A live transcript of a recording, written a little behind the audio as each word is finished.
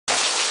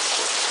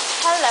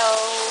Hello.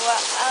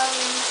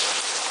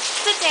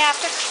 The day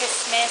after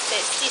Christmas.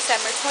 It's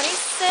December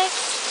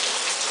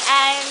 26th,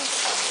 and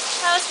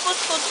I was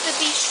supposed to go to the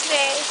beach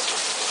today,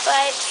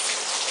 but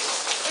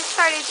it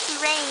started to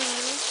rain,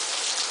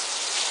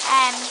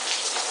 and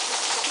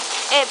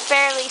it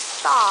barely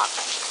stopped.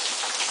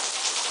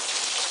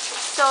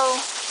 So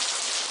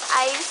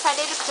I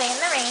decided to play in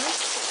the rain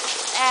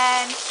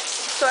and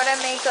sort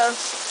of make a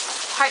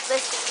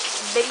heartless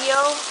video,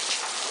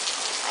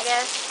 I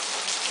guess.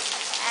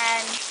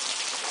 And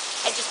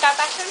I just got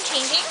back from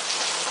changing.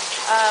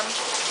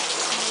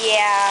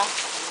 Yeah,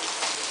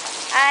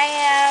 I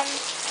am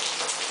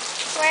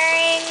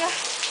wearing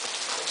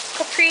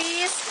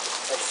capris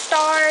with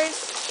stars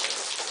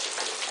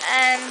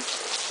and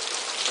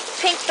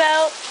pink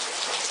belt,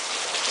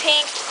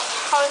 pink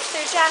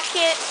holster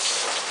jacket,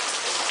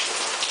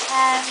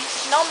 and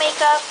no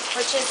makeup,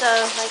 which is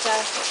like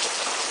a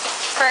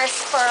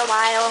first for a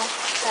while,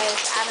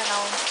 because I don't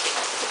know.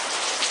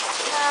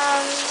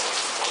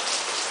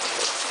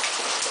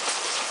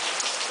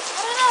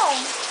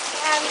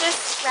 I'm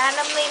just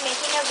randomly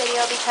making a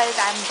video because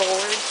I'm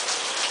bored.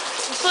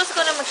 I'm supposed to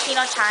go to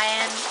Makino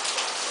Chayan,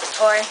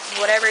 or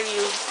whatever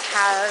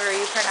however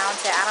you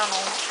pronounce it. I don't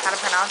know how to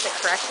pronounce it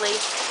correctly.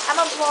 I'm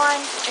a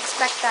blonde,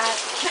 expect that.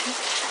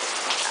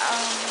 I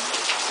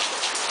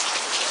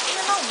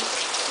don't know.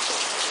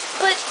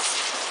 But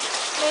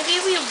maybe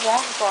we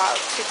won't go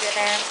out to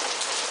dinner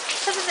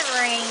because of the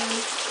rain.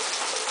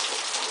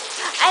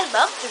 I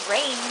love the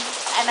rain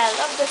and I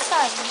love the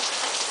sun.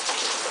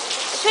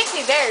 It makes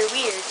me very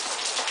weird.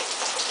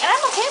 And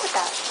I'm okay with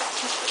that.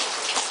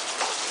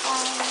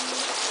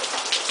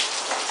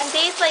 On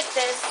days like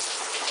this,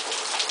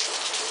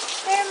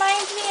 it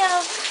reminds me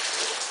of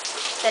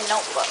The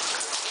Notebook.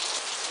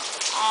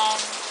 And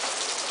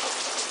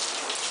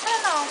I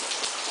don't know,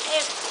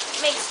 it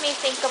makes me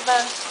think of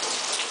a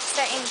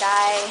certain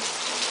guy.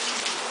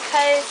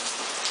 Because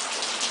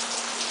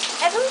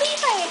I believe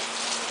I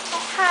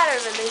had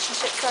a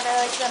relationship sort of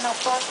like The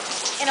Notebook,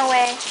 in a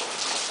way.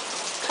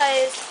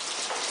 Because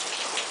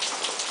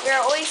we were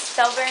always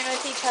stubborn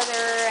with each other,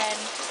 and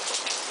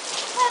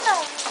I don't know,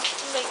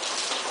 like,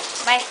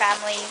 my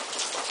family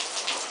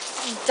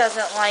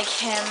doesn't like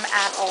him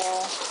at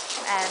all,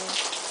 and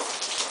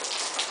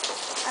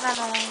I don't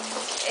know,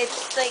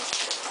 it's like,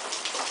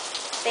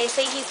 they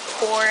say he's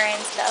poor and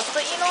stuff,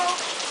 but you know,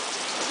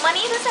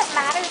 money doesn't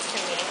matter to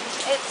me.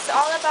 It's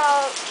all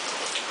about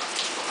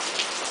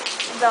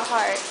the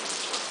heart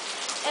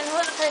and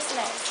who the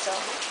person is. So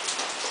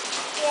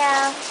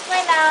yeah,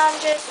 right now I'm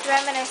just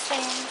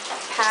reminiscing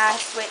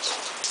past, which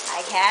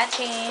I can't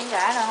change.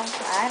 I know.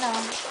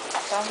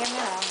 Don't get me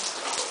wrong.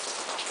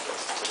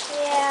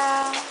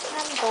 Yeah,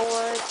 I'm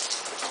bored.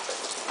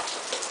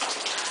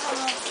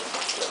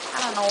 I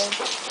don't know.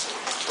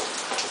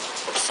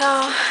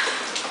 So,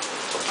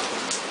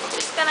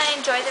 just gonna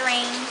enjoy the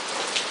rain,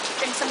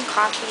 drink some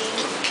coffee,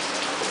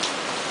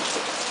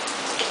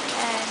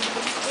 and,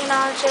 you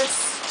know, just,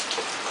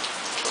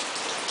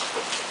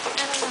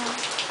 I don't know.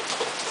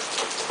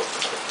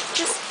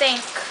 Just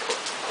think.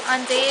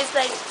 On days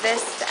like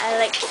this, I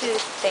like to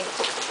think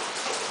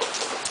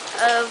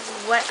of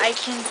what I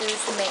can do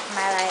to make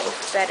my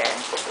life better.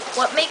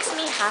 What makes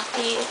me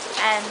happy,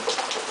 and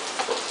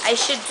I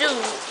should do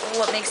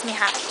what makes me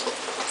happy.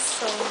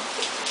 So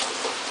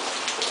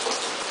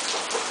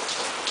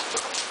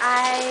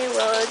I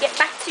will get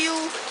back to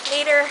you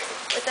later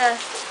with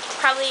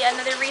probably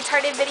another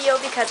retarded video,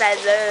 because I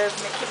love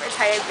making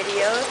retarded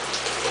videos.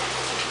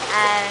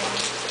 And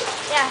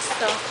yeah,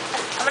 so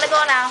I'm gonna go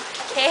now,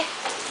 okay?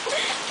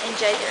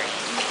 Enjoy the rain.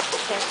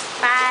 Okay,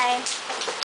 bye.